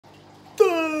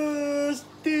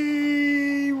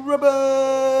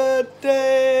rubber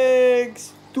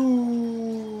thanks to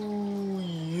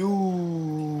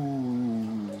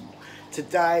you.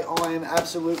 Today I am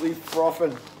absolutely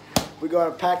frothing. We got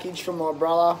a package from my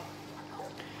brother,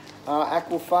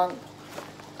 Aqua Funk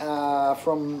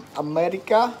from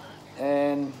America,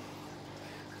 and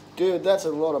dude, that's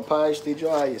a lot of postage.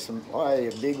 I owe you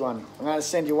a big one. I'm going to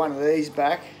send you one of these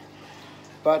back.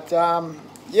 But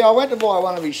yeah, I went to buy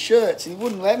one of his shirts and he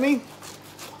wouldn't let me.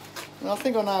 And I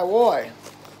think I know why.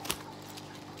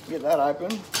 Get that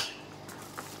open.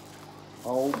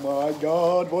 Oh my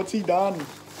God, what's he done?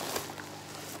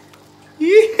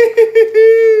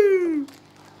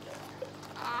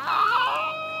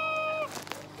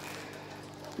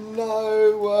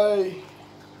 No way.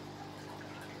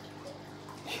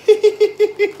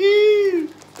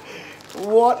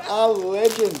 What a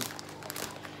legend.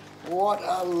 What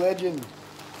a legend.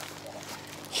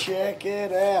 Check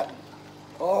it out.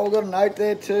 Oh, we've got a note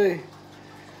there too.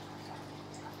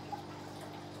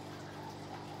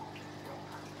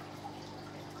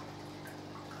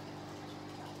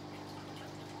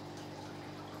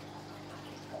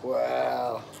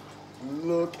 Wow.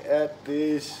 Look at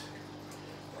this.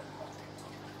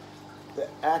 The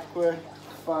Aqua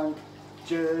Funk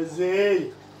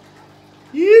jersey.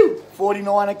 You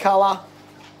 49er colour.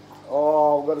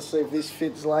 Oh, we've got to see if this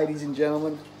fits, ladies and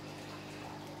gentlemen.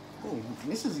 Oh,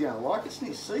 Mrs. is going to like it. It's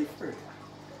near see-through.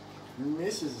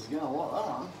 Mrs. is going to like that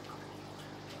one.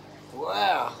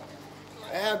 Wow.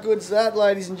 How good's that,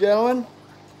 ladies and gentlemen?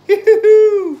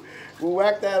 We'll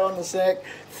whack that on the sec.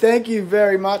 Thank you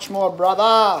very much, my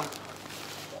brother.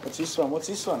 What's this one? What's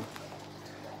this one?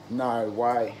 No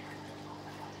way.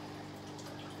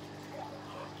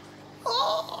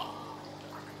 Oh.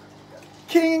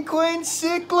 King and Queen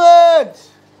cichlids.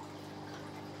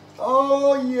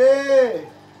 Oh yeah.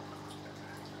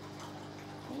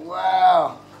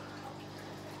 Wow.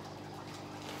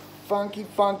 Funky,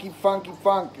 funky, funky,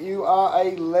 funk. You are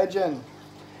a legend.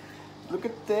 Look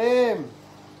at them.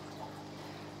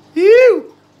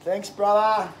 Phew. Thanks,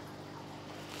 brother.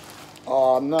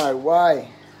 Oh, no way.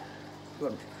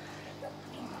 Good.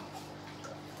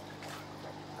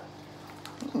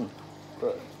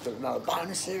 Got another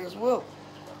bonus there as well.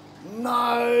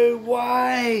 No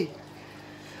way.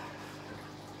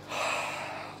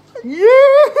 Yeah!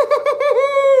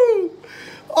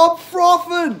 I'm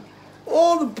frothing.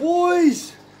 All the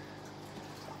boys.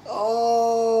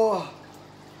 Oh.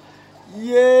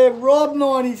 Yeah, Rob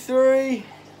 93.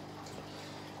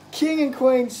 King and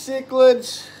Queen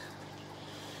cichlids.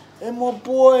 And my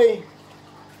boy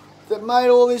that made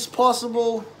all this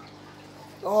possible.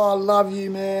 Oh, I love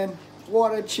you, man.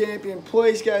 What a champion.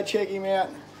 Please go check him out.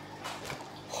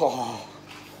 Oh,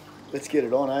 let's get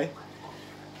it on, eh?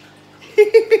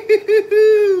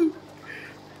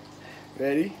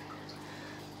 Ready?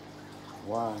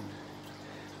 1,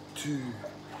 2,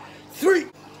 3.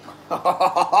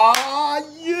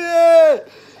 Yeah!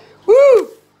 Woo!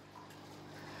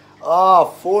 Oh,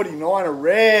 49 a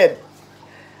red.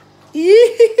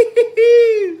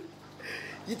 It's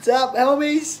up,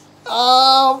 homies.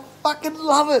 Oh, fucking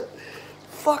love it.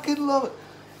 Fucking love it.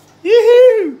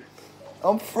 Yoo-hoo!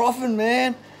 I'm frothing,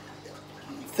 man.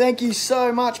 Thank you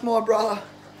so much, my brother.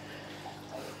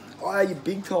 I owe you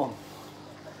big time.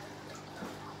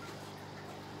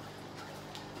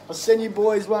 I'll send you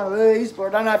boys one of these, but I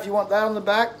don't know if you want that on the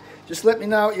back. Just let me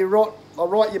know what you write. I'll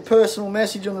write your personal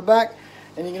message on the back,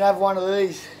 and you can have one of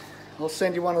these. I'll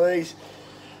send you one of these.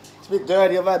 It's a bit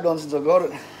dirty. I've had one since I got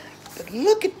it. But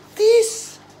look at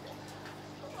this.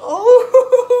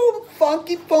 Oh,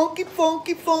 funky, funky,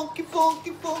 funky, funky,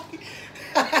 funky, funky.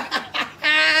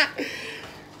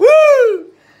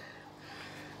 Woo!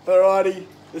 Alrighty,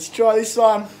 let's try this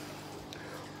one.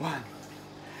 1,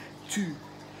 2,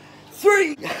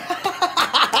 3.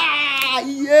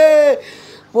 Yeah,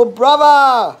 my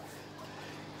brother.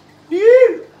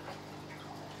 Yeah.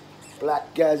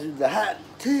 Black goes with the hat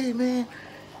too, man.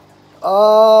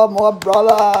 Oh, my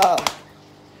brother.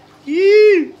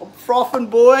 Yeah. I'm frothing,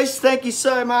 boys. Thank you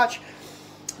so much.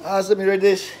 Let me read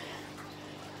this.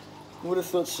 Would have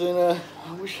thought sooner.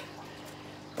 I wish.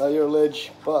 Oh, you're a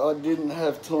ledge, but I didn't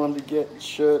have time to get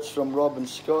shirts from Rob and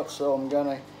Scott, so I'm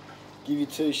gonna give you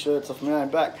 2 shirts off my own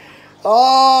back.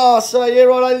 Oh, so yeah,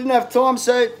 right, I didn't have time.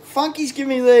 So Funky's giving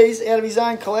me these out of his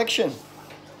own collection.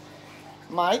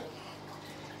 Mate,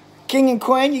 King and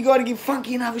Queen, you got to give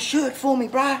Funky another shirt for me,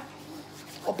 bruh.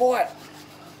 I'll buy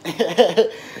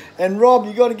it. And Rob,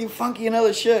 you got to give Funky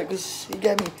another shirt because he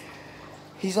gave me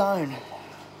his own.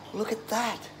 Look at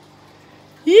that.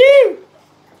 You.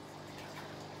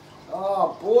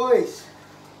 Oh, boys.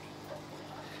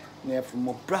 Now for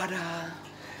my brother.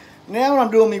 Now when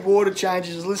I'm doing my water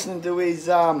changes, listening to his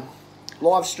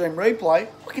live stream replay,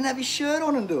 I can have his shirt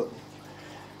on and do it.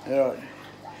 All right,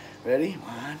 ready?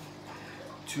 1,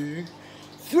 2,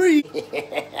 3.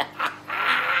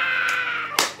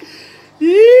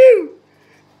 You.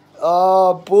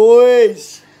 Oh,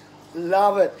 boys,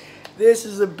 love it. This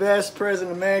is the best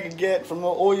present a man could get from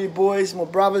all you boys, my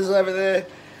brothers over there.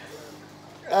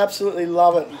 Absolutely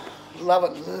love it. Love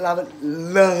it, love it,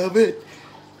 love it.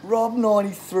 Rob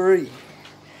 93,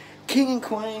 King and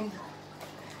Queen,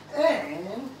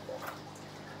 and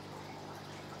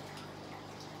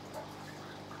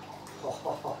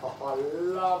oh, I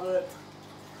love it.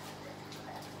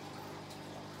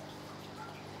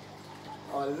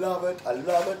 I love it, I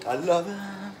love it, I love it.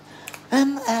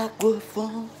 I'm Aqua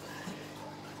Funk.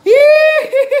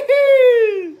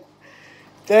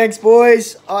 Thanks,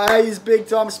 boys. I owe you big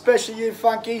time, especially you,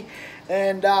 Funky.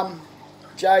 And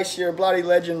Jace, you're a bloody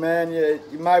legend, man.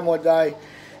 You made my day.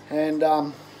 And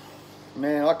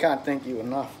man, I can't thank you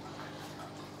enough.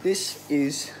 This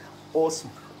is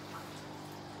awesome.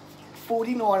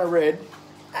 49er red,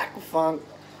 Aqua Funk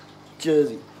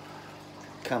jersey.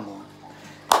 Come on.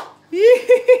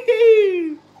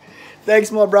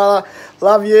 Thanks, my brother.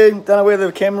 Love you. Don't know where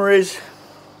the camera is.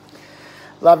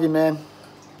 Love you, man.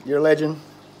 You're a legend.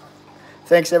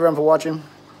 Thanks, everyone, for watching.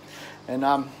 And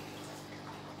oh,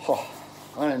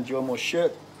 I enjoy my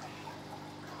shirt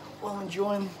while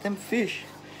enjoying them fish.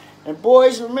 And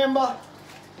boys, remember,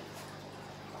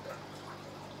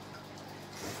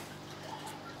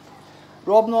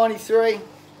 Rob 93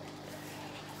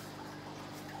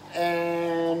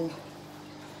 and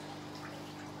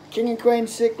King and Queen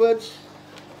cichlids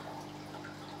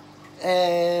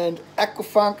and Aqua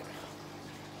Funk.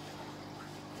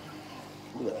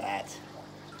 Look at that.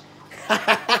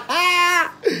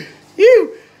 You're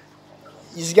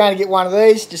just going to get one of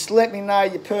these. Just let me know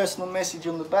your personal message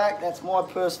on the back. That's my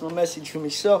personal message for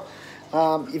myself.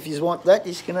 If you want that,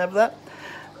 you can have that.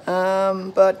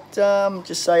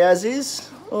 Just say as is,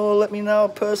 or let me know a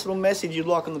personal message you'd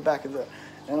like on the back of it,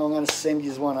 and I'm going to send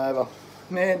you one over.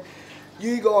 Man,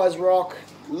 you guys rock.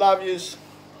 Love yous.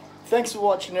 Thanks for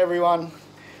watching, everyone.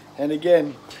 And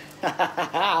again,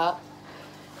 Aqua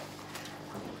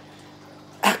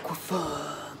Funk.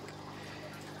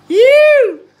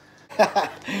 You!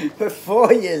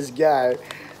 4 years ago,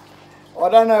 I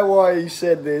don't know why you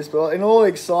said this, but in all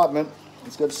excitement,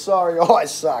 it's got sorry I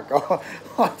suck. I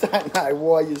don't know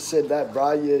why you said that,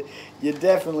 bro. You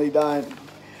definitely don't.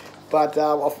 But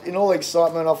in all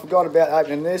excitement, I forgot about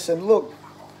opening this. And look,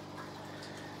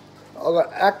 I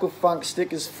got Aqua Funk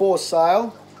stickers for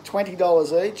sale,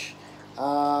 $20 each.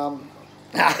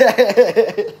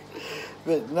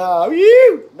 But no,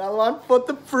 another one for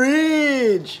the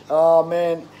fridge. Oh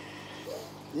man,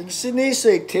 you can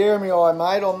see tear in my eye,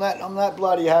 mate. I'm that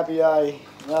bloody happy, eh?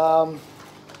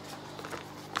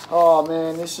 Oh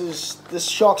man, this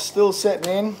shock's still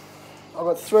setting in. I've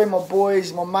got 3 of my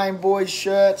boys, my main boys'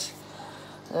 shirts,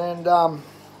 and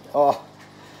oh,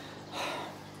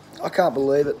 I can't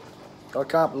believe it. I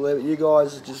can't believe it. You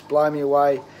guys just blow me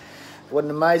away. What an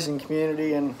amazing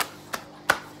community, and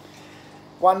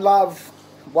one love,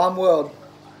 one world.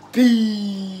 Peace.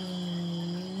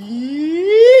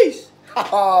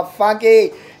 Oh,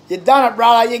 Funky, you done it,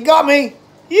 brother. You got me.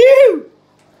 You.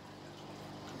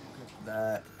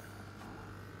 That.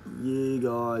 You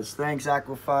guys. Thanks,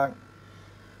 Aqua Funk.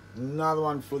 Another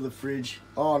one for the fridge.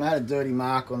 Oh, and I had a dirty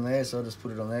mark on there, so I'll just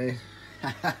put it on there.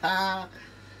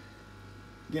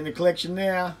 Getting a collection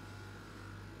now.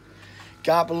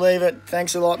 Can't believe it.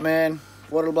 Thanks a lot, man.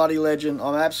 What a bloody legend.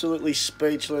 I'm absolutely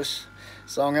speechless.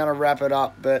 So I'm going to wrap it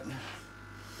up. But,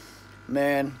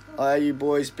 man, I owe you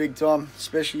boys big time.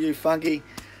 Especially you, Funky.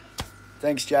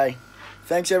 Thanks, Jay.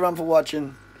 Thanks, everyone, for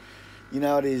watching. You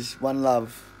know it is. One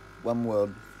love, one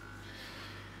world.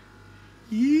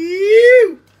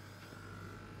 You.